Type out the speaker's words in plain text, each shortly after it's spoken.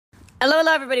Hello,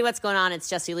 everybody. What's going on? It's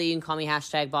Jessie Lee. You can call me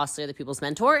 #BossLee, the People's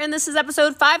Mentor, and this is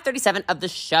episode 537 of the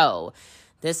show.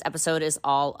 This episode is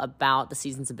all about the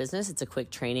seasons of business. It's a quick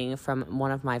training from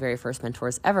one of my very first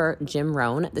mentors ever, Jim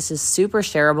Rohn. This is super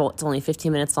shareable. It's only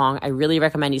 15 minutes long. I really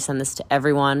recommend you send this to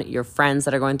everyone, your friends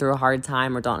that are going through a hard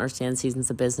time or don't understand seasons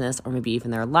of business or maybe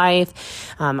even their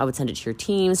life. I would send it to your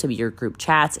teams, maybe your group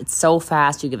chats. It's so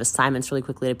fast. You give assignments really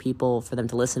quickly to people for them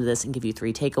to listen to this and give you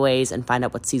 3 takeaways and find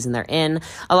out what season they're in.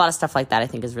 A lot of stuff like that I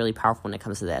think is really powerful when it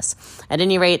comes to this. At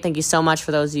any rate, thank you so much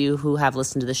for those of you who have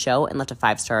listened to the show and left a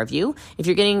 5-star review. If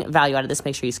you're getting value out of this,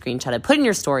 make sure you screenshot it, put in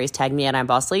your stories, tag me at I'm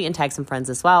Boss Lee, and tag some friends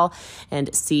as well,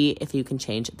 and see if you can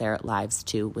change their lives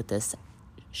too with this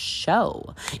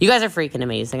show. You guys are freaking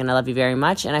amazing, and I love you very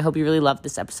much, and I hope you really love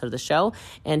this episode of the show.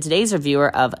 And today's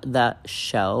reviewer of the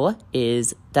show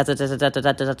is I can't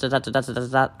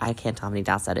tell how many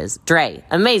dots that is. Dre,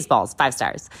 Amazeballs, 5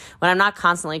 stars. When I'm not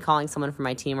constantly calling someone from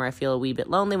my team, or I feel a wee bit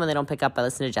lonely when they don't pick up, I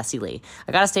listen to Jessie Lee.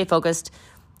 I gotta stay focused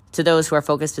to those who are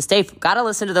focused to stay, gotta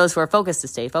listen to those who are focused to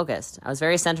stay focused. I was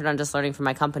very centered on just learning from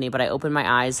my company, but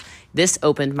this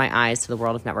opened my eyes to the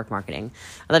world of network marketing.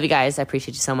 I love you guys. I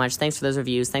appreciate you so much. Thanks for those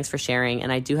reviews. Thanks for sharing.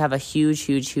 And I do have a huge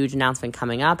announcement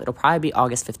coming up. It'll probably be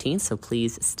August 15th, so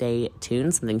please stay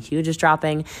tuned. Something huge is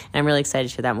dropping, and I'm really excited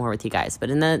to share that more with you guys. But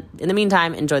in the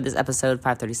meantime, enjoy this episode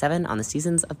 537 on the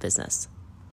seasons of business.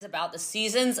 About the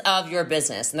seasons of your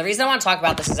business. And the reason I want to talk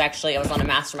about this is actually I was on a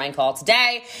mastermind call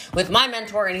today with my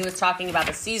mentor, and he was talking about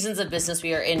the seasons of business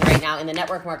we are in right now in the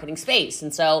network marketing space.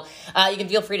 And so you can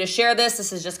feel free to share this.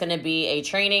 This is just going to be a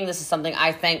training. This is something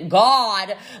I, thank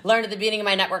God, learned at the beginning of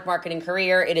my network marketing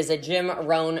career. It is a Jim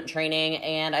Rohn training,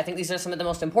 and I think these are some of the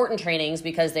most important trainings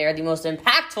because they are the most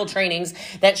impactful trainings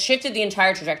that shifted the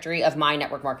entire trajectory of my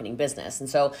network marketing business. And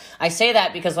so I say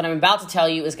that because what I'm about to tell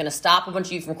you is going to stop a bunch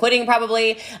of you from quitting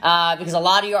probably. Because a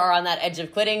lot of you are on that edge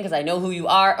of quitting because I know who you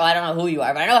are. Well, I don't know who you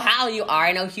are, but I know how you are.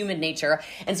 I know human nature.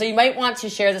 And so you might want to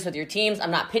share this with your teams.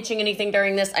 I'm not pitching anything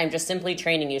during this. I'm just simply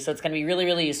training you. So it's going to be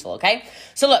really useful, okay?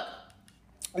 So look.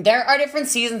 There are different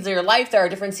seasons of your life. There are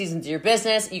different seasons of your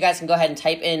business. You guys can go ahead and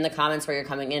type in the comments where you're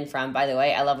coming in from. By the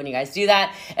way, I love when you guys do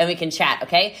that, and we can chat,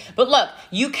 okay? But look,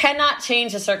 you cannot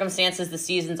change the circumstances, the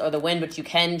seasons, or the wind, but you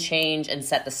can change and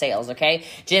set the sails, okay?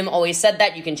 Jim always said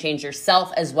that. You can change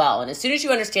yourself as well. And as soon as you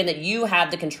understand that you have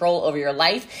the control over your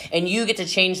life, and you get to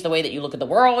change the way that you look at the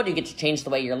world, you get to change the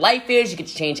way your life is, you get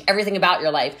to change everything about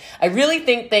your life, I really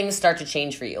think things start to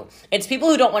change for you. It's people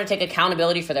who don't want to take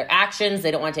accountability for their actions.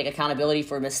 They don't want to take accountability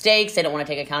for mistakes. They don't want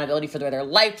to take accountability for the way their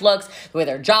life looks, the way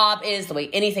their job is, the way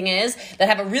anything is, that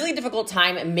have a really difficult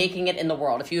time making it in the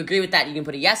world. If you agree with that, you can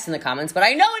put a yes in the comments, but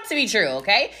I know it to be true,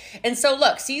 okay? And so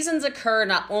look, seasons occur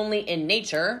not only in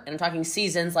nature, and I'm talking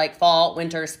seasons like fall,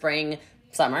 winter, spring,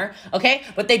 summer, okay?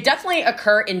 But they definitely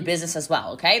occur in business as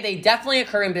well, okay? They definitely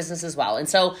occur in business as well. And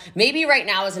so maybe right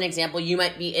now, as an example, you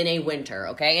might be in a winter,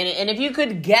 okay? And if you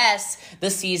could guess the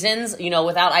seasons,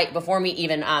 before me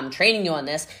even training you on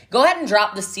this, go ahead and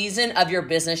drop the season of your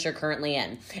business you're currently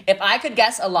in. If I could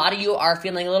guess, a lot of you are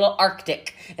feeling a little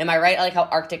Arctic. Am I right? I like how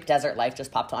Arctic desert life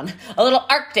just popped on. A little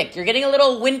Arctic. You're getting a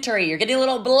little wintry. You're getting a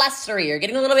little blustery. You're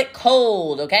getting a little bit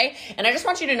cold, okay? And I just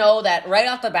want you to know that right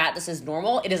off the bat, this is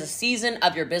normal. It is a season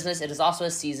of your business. It is also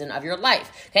a season of your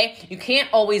life, okay? You can't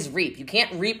always reap. You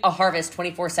can't reap a harvest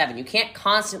 24/7. You can't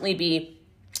constantly be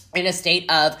in a state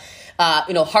of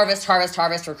harvest,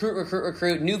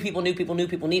 recruit, new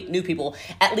people,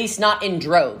 at least not in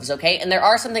droves, okay? And there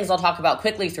are some things I'll talk about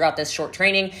quickly throughout this short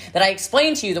training that I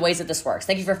explain to you the ways that this works.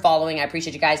 Thank you for following. I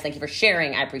appreciate you guys. Thank you for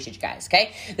sharing. I appreciate you guys,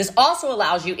 okay? This also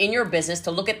allows you in your business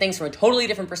to look at things from a totally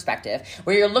different perspective,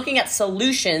 where you're looking at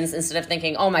solutions instead of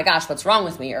thinking, oh my gosh, what's wrong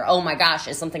with me? Or, oh my gosh,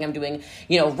 is something I'm doing,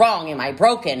 wrong? Am I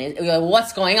broken?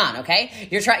 What's going on, okay?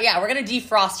 We're going to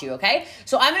defrost you, okay?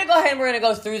 So I'm going to go ahead and we're going to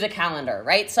go through the calendar,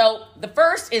 right? So the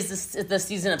first is the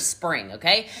season of spring,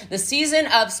 okay? The season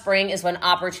of spring is when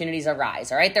opportunities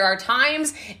arise, all right? There are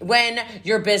times when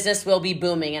your business will be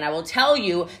booming, and I will tell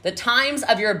you the times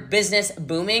of your business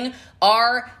booming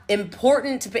are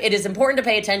important. It is important to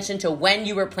pay attention to when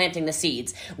you were planting the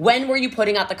seeds. When were you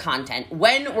putting out the content?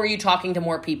 When were you talking to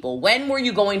more people? When were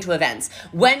you going to events?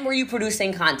 When were you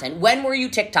producing content? When were you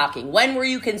TikToking? When were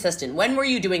you consistent? When were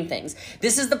you doing things?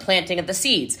 This is the planting of the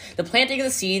seeds. The planting of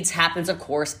the seeds happens, of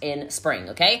course, in in spring,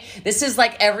 okay? This is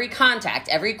like every contact,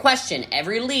 every question,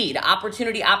 every lead,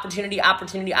 opportunity.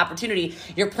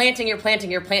 You're planting.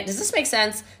 Does this make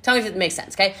sense? Tell me if it makes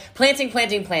sense, okay?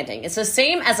 Planting. It's the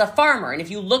same as a farmer. And if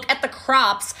you look at the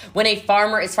crops when a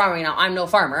farmer is farming, now I'm no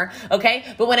farmer, okay?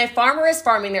 But when a farmer is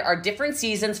farming, there are different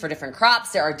seasons for different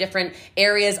crops. There are different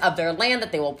areas of their land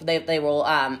that they will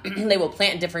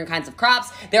plant different kinds of crops.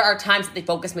 There are times that they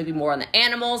focus maybe more on the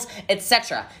animals,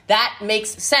 etc. That makes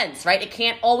sense, right? It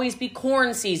can't always be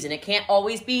corn season. It can't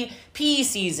always be pea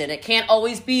season. It can't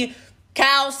always be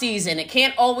cow season. It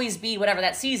can't always be whatever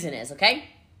that season is, okay?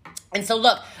 And so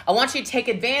look, I want you to take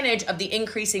advantage of the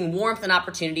increasing warmth and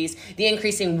opportunities, the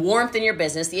increasing warmth in your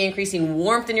business, the increasing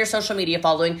warmth in your social media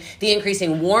following, the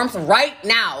increasing warmth right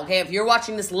now, okay? If you're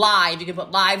watching this live, you can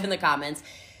put live in the comments.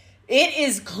 It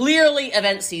is clearly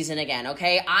event season again,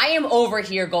 okay? I am over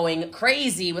here going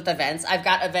crazy with events. I've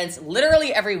got events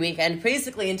literally every weekend,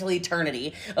 basically until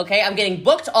eternity, okay? I'm getting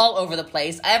booked all over the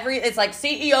place. It's like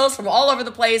CEOs from all over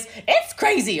the place. It's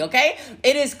crazy, okay?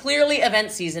 It is clearly event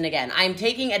season again. I'm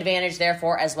taking advantage,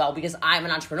 therefore, as well, because I'm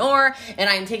an entrepreneur, and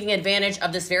I'm taking advantage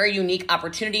of this very unique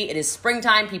opportunity. It is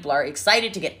springtime. People are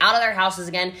excited to get out of their houses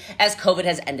again as COVID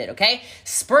has ended, okay?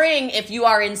 Spring, if you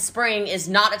are in spring, is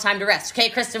not a time to rest, okay?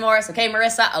 Kristen Morris, okay,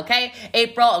 Marissa, okay,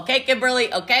 April, okay,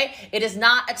 Kimberly, okay. It is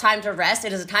not a time to rest.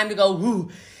 It is a time to go,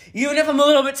 woo. Even if I'm a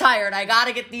little bit tired, I got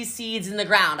to get these seeds in the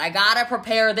ground. I got to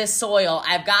prepare this soil.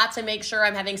 I've got to make sure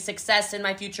I'm having success in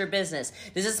my future business.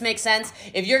 Does this make sense?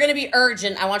 If you're going to be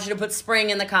urgent, I want you to put spring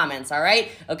in the comments, all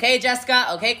right? Okay,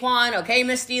 Jessica, okay, Quan, okay,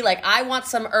 Misty, like I want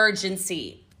some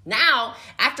urgency. Now,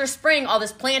 after spring, all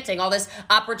this planting, all this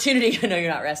opportunity, I know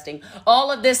you're not resting,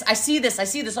 all of this, I see this,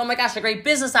 oh my gosh, a great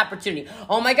business opportunity,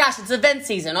 oh my gosh, it's event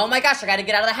season, oh my gosh, I got to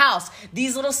get out of the house.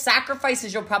 These little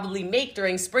sacrifices you'll probably make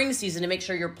during spring season to make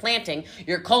sure you're planting,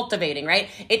 you're cultivating, right?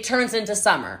 It turns into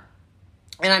summer.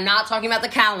 And I'm not talking about the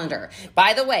calendar.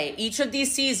 By the way, each of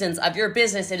these seasons of your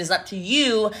business, it is up to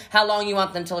you how long you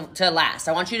want them to last.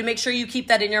 I want you to make sure you keep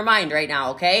that in your mind right now,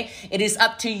 okay? It is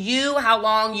up to you how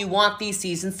long you want these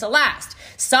seasons to last.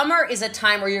 Summer is a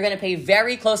time where you're going to pay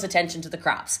very close attention to the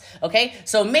crops, okay?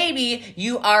 So maybe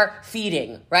you are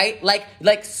feeding, right? Like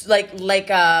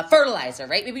fertilizer,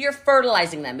 right? Maybe you're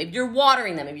fertilizing them. Maybe you're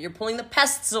watering them. Maybe you're pulling the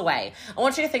pests away. I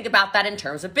want you to think about that in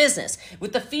terms of business.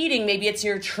 With the feeding, maybe it's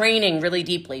your training really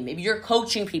deeply. Maybe you're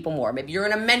coaching people more. Maybe you're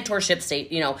in a mentorship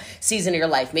season of your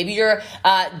life. Maybe you're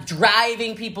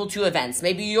driving people to events.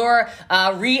 Maybe you're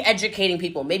re-educating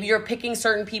people. Maybe you're picking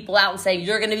certain people out and saying,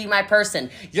 you're going to be my person.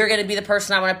 You're going to be the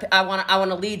person I want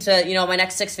to lead to, my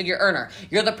next 6-figure earner.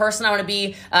 You're the person I want to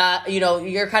be,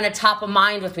 you're kind of top of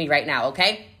mind with me right now,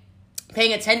 okay?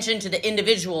 Paying attention to the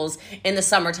individuals in the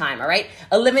summertime, all right?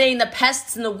 Eliminating the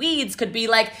pests and the weeds could be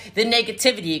like the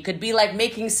negativity. It could be like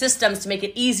making systems to make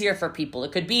it easier for people.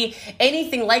 It could be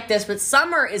anything like this, but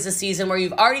summer is a season where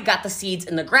you've already got the seeds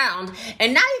in the ground,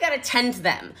 and now you got to tend to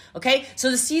them, okay? So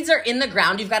the seeds are in the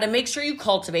ground. You've got to make sure you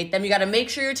cultivate them. You got to make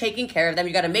sure you're taking care of them.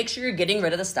 You got to make sure you're getting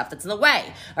rid of the stuff that's in the way,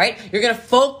 all right? You're going to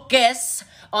focus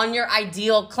on your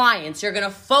ideal clients. You're going to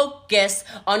focus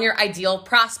on your ideal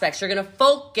prospects. You're going to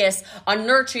focus on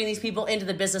nurturing these people into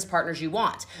the business partners you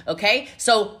want, okay?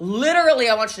 So literally,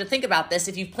 I want you to think about this.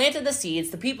 If you've planted the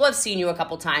seeds, the people have seen you a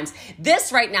couple times.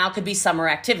 This right now could be summer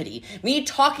activity. Me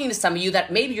talking to some of you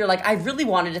that maybe you're like, I really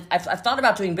wanted to, I've thought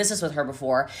about doing business with her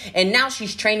before, and now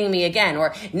she's training me again,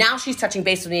 or now she's touching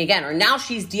base with me again, or now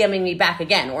she's DMing me back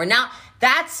again, or now.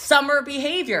 That's summer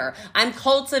behavior. I'm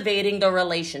cultivating the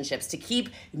relationships to keep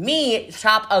me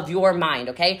top of your mind,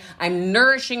 okay? I'm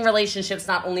nourishing relationships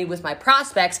not only with my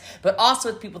prospects, but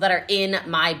also with people that are in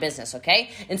my business, okay?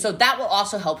 And so that will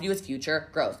also help you with future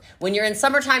growth. When you're in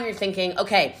summertime, you're thinking,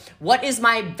 okay, what is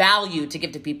my value to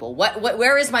give to people?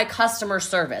 Where is my customer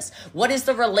service? What is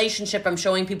the relationship I'm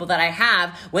showing people that I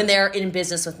have when they're in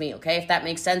business with me, okay? If that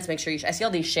makes sense, make sure I see all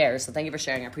these shares, so thank you for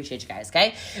sharing. I appreciate you guys,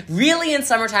 okay? Really in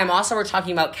summertime, also we're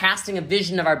talking about casting a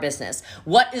vision of our business.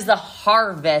 What is the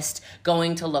harvest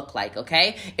going to look like,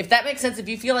 okay? If that makes sense, if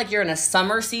you feel like you're in a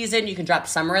summer season, you can drop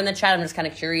summer in the chat. I'm just kind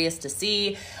of curious to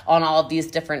see on all of these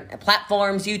different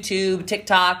platforms, YouTube,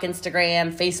 TikTok,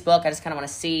 Instagram, Facebook. I just kind of want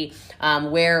to see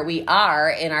where we are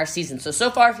in our season. So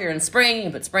far, if you're in spring, you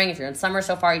can put spring. If you're in summer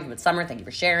so far, you can put summer. Thank you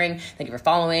for sharing. Thank you for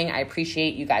following. I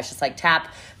appreciate you guys. Just like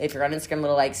tap, if you're on Instagram,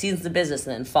 little like seasons of business,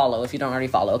 and then follow if you don't already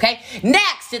follow, okay?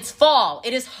 Next, it's fall.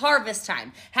 It is harvest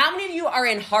time. How many of you are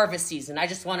in harvest season? I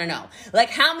just want to know. Like,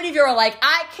 how many of you are like,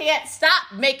 I can't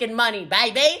stop making money,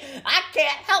 baby. I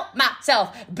can't help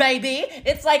myself, baby.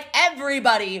 It's like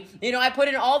everybody, I put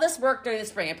in all this work during the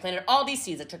spring. I planted all these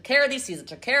seeds. I took care of these seeds. I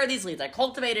took care of these leaves. I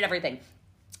cultivated everything.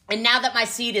 And now that my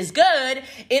seed is good,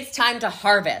 it's time to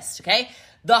harvest, okay?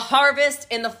 The harvest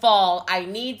in the fall, I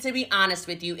need to be honest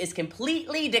with you, is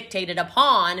completely dictated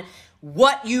upon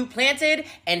what you planted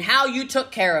and how you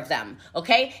took care of them,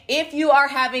 okay? If you are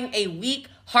having a weak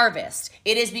harvest,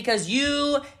 it is because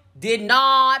you did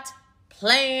not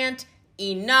plant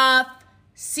enough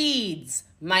seeds,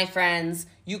 my friends.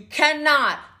 You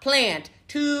cannot plant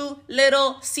too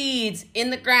little seeds in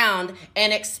the ground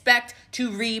and expect to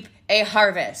reap a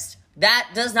harvest. That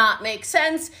does not make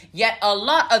sense, yet a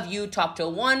lot of you talk to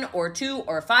 1 or 2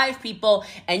 or 5 people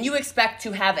and you expect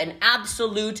to have an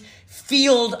absolute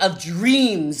field of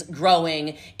dreams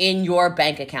growing in your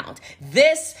bank account.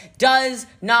 This does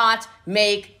not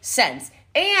make sense.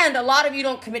 And a lot of you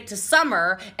don't commit to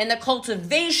summer and the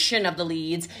cultivation of the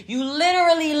leads. You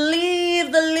literally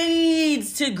leave the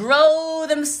leads to grow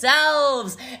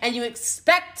themselves and you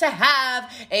expect to have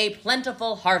a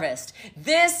plentiful harvest.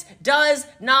 This does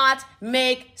not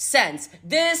make sense.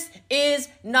 This is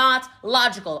not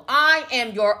logical. I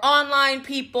am your online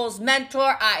people's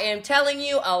mentor. I am telling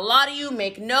you, a lot of you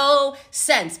make no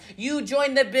sense. You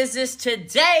join the business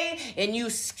today and you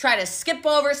try to skip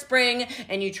over spring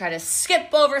and you try to skip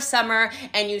over summer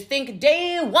and you think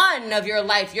day 1 of your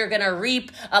life you're gonna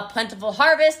reap a plentiful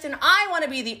harvest, and I want to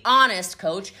be the honest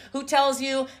coach who tells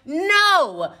you,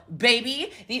 no,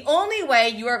 baby. The only way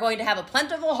you are going to have a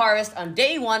plentiful harvest on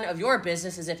day 1 of your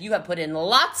business is if you have put in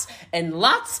lots and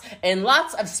lots and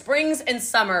lots of springs and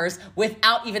summers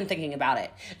without even thinking about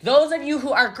it. Those of you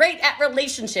who are great at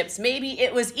relationships, maybe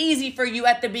it was easy for you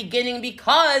at the beginning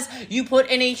because you put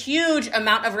in a huge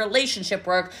amount of relationship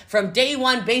work from day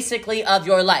 1 basically of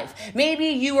your life. Maybe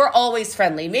you were always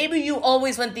friendly. Maybe you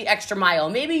always went the extra mile.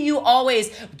 Maybe you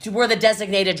always were the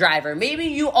designated driver. Maybe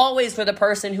you always were the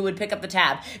person who would pick up the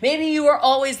tab. Maybe you were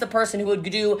always the person who would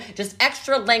do just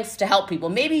extra lengths to help people.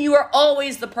 Maybe you were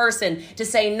always the person to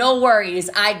say, no worries,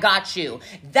 I got you.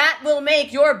 That will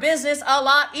make your business a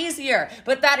lot easier,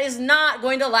 but that is not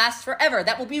going to last forever.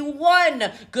 That will be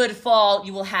one good fall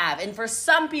you will have. And for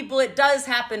some people, it does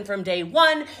happen from day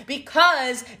 1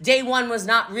 because day 1 was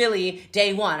not really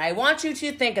day 1. I want you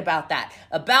to think about that,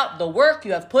 about the work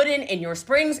you have put in your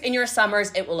springs, in your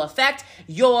summers. It will affect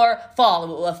your fall. It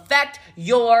will affect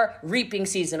your reaping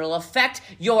season. It will affect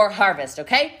your harvest,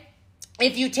 okay?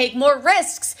 If you take more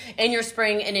risks in your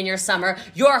spring and in your summer,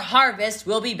 your harvest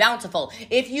will be bountiful.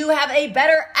 If you have a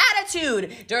better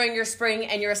attitude during your spring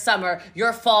and your summer,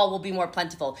 your fall will be more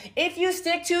plentiful. If you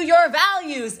stick to your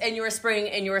values in your spring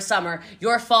and your summer,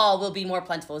 your fall will be more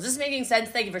plentiful. Is this making sense?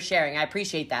 Thank you for sharing. I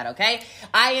appreciate that, okay?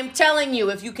 I am telling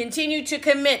you, if you continue to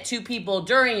commit to people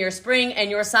during your spring and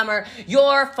your summer,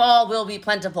 your fall will be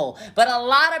plentiful. But a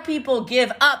lot of people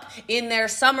give up in their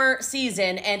summer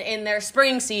season and in their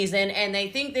spring season, and they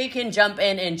think they can jump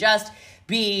in and just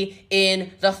be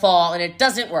in the fall, and it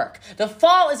doesn't work. The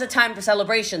fall is a time for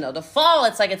celebration, though. The fall,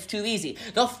 it's like it's too easy.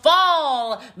 The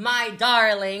fall, my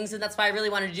darlings, and that's why I really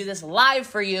wanted to do this live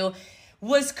for you,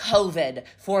 was COVID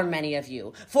for many of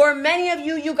you. For many of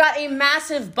you, you got a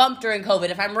massive bump during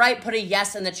COVID. If I'm right, put a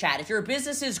yes in the chat. If your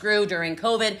businesses grew during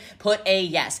COVID, put a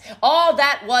yes. All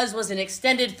that was an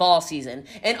extended fall season.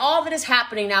 And all that is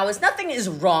happening now is nothing is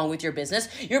wrong with your business.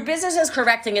 Your business is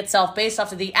correcting itself based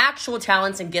off of the actual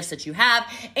talents and gifts that you have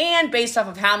and based off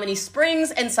of how many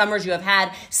springs and summers you have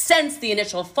had since the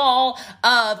initial fall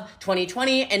of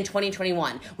 2020 and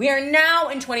 2021. We are now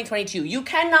in 2022. You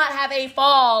cannot have a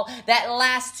fall that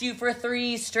lasts you for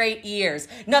 3 straight years.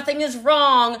 Nothing is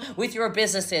wrong with your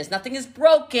businesses. Nothing is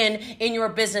broken in your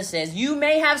businesses. You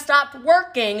may have stopped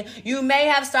working. You may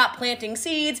have stopped planting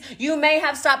seeds. You may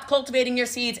have stopped cultivating your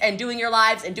seeds and doing your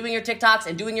lives and doing your TikToks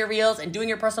and doing your reels and doing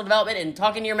your personal development and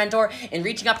talking to your mentor and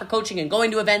reaching out for coaching and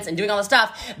going to events and doing all the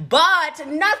stuff. But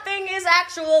nothing is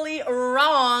actually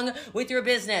wrong with your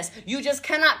business. You just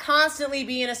cannot constantly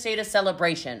be in a state of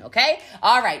celebration, okay?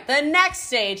 All right, the next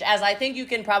stage, as I think you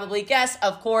can probably guess,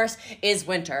 of course, is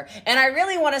winter. And I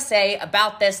really want to say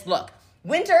about this, look,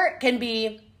 winter can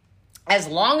be as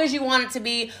long as you want it to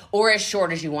be or as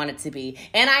short as you want it to be.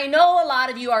 And I know a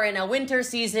lot of you are in a winter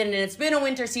season and it's been a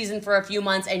winter season for a few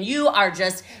months and you are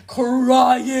just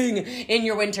crying in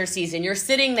your winter season. You're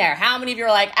sitting there. How many of you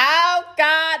are like, oh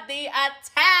God, the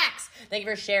attacks? thank you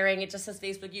for sharing. It just says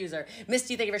Facebook user.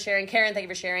 Misty, thank you for sharing. Karen, thank you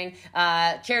for sharing.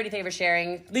 Charity, thank you for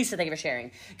sharing. Lisa, thank you for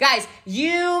sharing. Guys,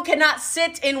 you cannot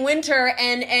sit in winter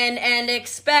and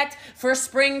expect for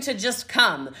spring to just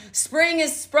come. Spring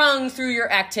is sprung through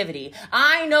your activity.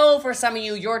 I know for some of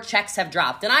you, your checks have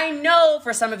dropped. And I know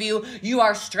for some of you, you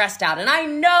are stressed out. And I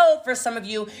know for some of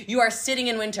you, you are sitting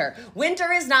in winter.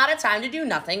 Winter is not a time to do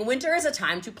nothing. Winter is a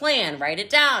time to plan. Write it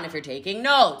down if you're taking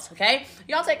notes, okay?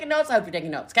 Y'all taking notes? I hope you're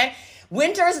taking notes, okay?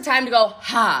 Winter is a time to go,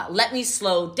 let me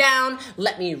slow down,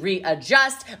 let me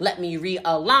readjust, let me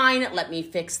realign, let me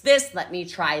fix this, let me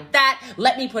try that,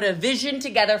 let me put a vision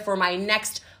together for my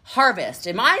next harvest.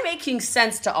 Am I making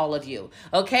sense to all of you?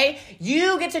 Okay?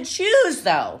 You get to choose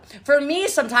though. For me,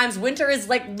 sometimes winter is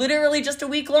like literally just a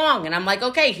week long and I'm like,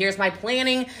 okay, here's my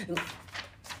planning.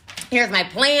 Here's my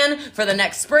plan for the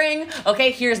next spring.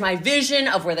 Okay, here's my vision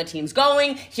of where the team's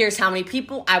going. Here's how many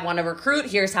people I want to recruit.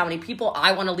 Here's how many people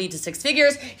I want to lead to 6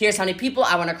 figures. Here's how many people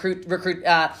I want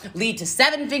to lead to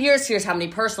 7 figures. Here's how many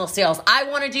personal sales I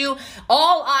want to do.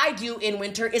 All I do in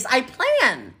winter is I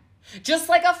plan. Just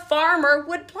like a farmer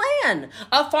would plan.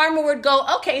 A farmer would go,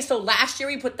 okay, so last year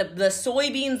we put the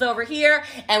soybeans over here,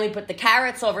 and we put the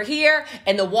carrots over here,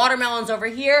 and the watermelons over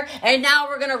here, and now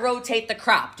we're going to rotate the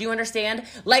crop. Do you understand?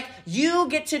 Like, you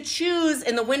get to choose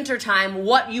in the wintertime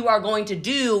what you are going to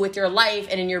do with your life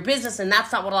and in your business, and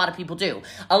that's not what a lot of people do.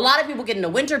 A lot of people get into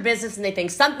winter business, and they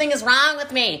think something is wrong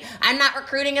with me. I'm not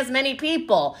recruiting as many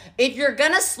people. If you're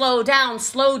going to slow down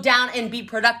and be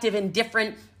productive in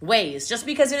different ways. Just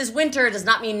because it is winter does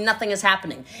not mean nothing is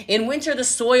happening. In winter, the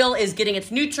soil is getting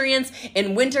its nutrients.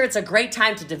 In winter, it's a great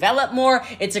time to develop more.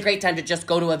 It's a great time to just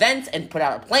go to events and put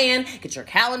out a plan, get your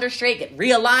calendar straight, get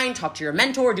realigned, talk to your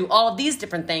mentor, do all of these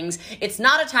different things. It's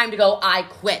not a time to go, I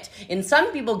quit. And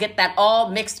some people get that all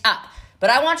mixed up.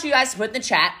 But I want you guys to put in the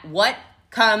chat, what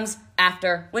comes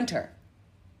after winter?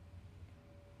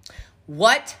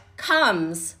 What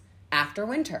comes after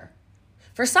winter?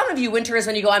 For some of you, winter is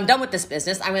when you go, I'm done with this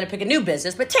business. I'm going to pick a new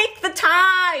business, but take the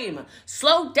time.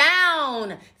 Slow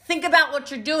down. Think about what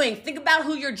you're doing. Think about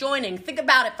who you're joining. Think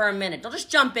about it for a minute. Don't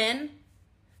just jump in.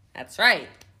 That's right.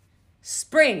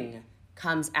 Spring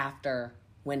comes after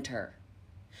winter.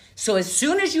 So as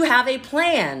soon as you have a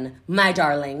plan, my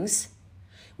darlings,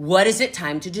 what is it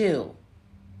time to do?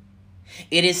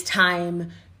 It is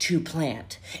time to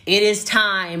plant. It is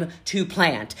time to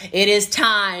plant. It is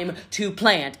time to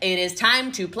plant. It is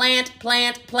time to plant.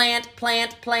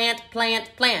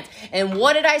 And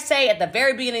what did I say at the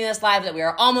very beginning of this live that we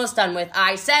are almost done with?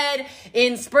 I said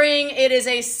in spring, it is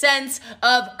a sense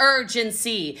of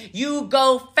urgency. You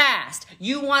go fast.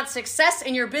 You want success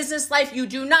in your business life. You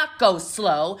do not go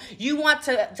slow. You want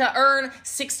to earn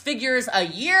 6 figures a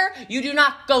year. You do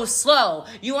not go slow.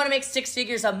 You want to make 6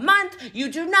 figures a month.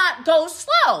 You do not go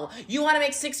slow. You want to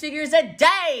make 6 figures a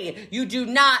day. You do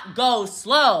not go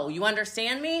slow. You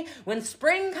understand me? When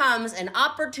spring comes and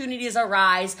opportunities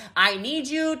arise, I need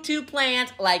you to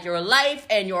plant like your life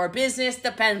and your business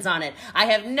depends on it. I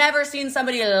have never seen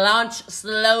somebody launch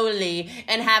slowly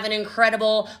and have an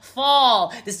incredible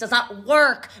fall. This does not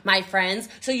work, my friends.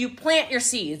 So you plant your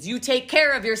seeds. You take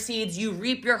care of your seeds. You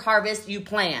reap your harvest. You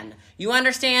plan. You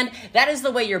understand? That is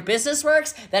the way your business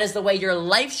works. That is the way your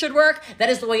life should work.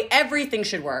 That is the way everything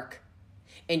should work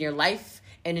in your life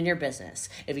and in your business.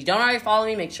 If you don't already follow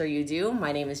me, make sure you do.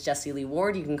 My name is Jessie Lee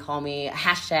Ward. You can call me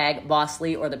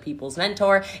 #BossLee or the People's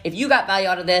Mentor. If you got value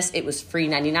out of this, it was free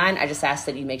 $99. I just ask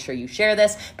that you make sure you share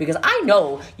this because I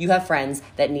know you have friends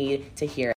that need to hear it.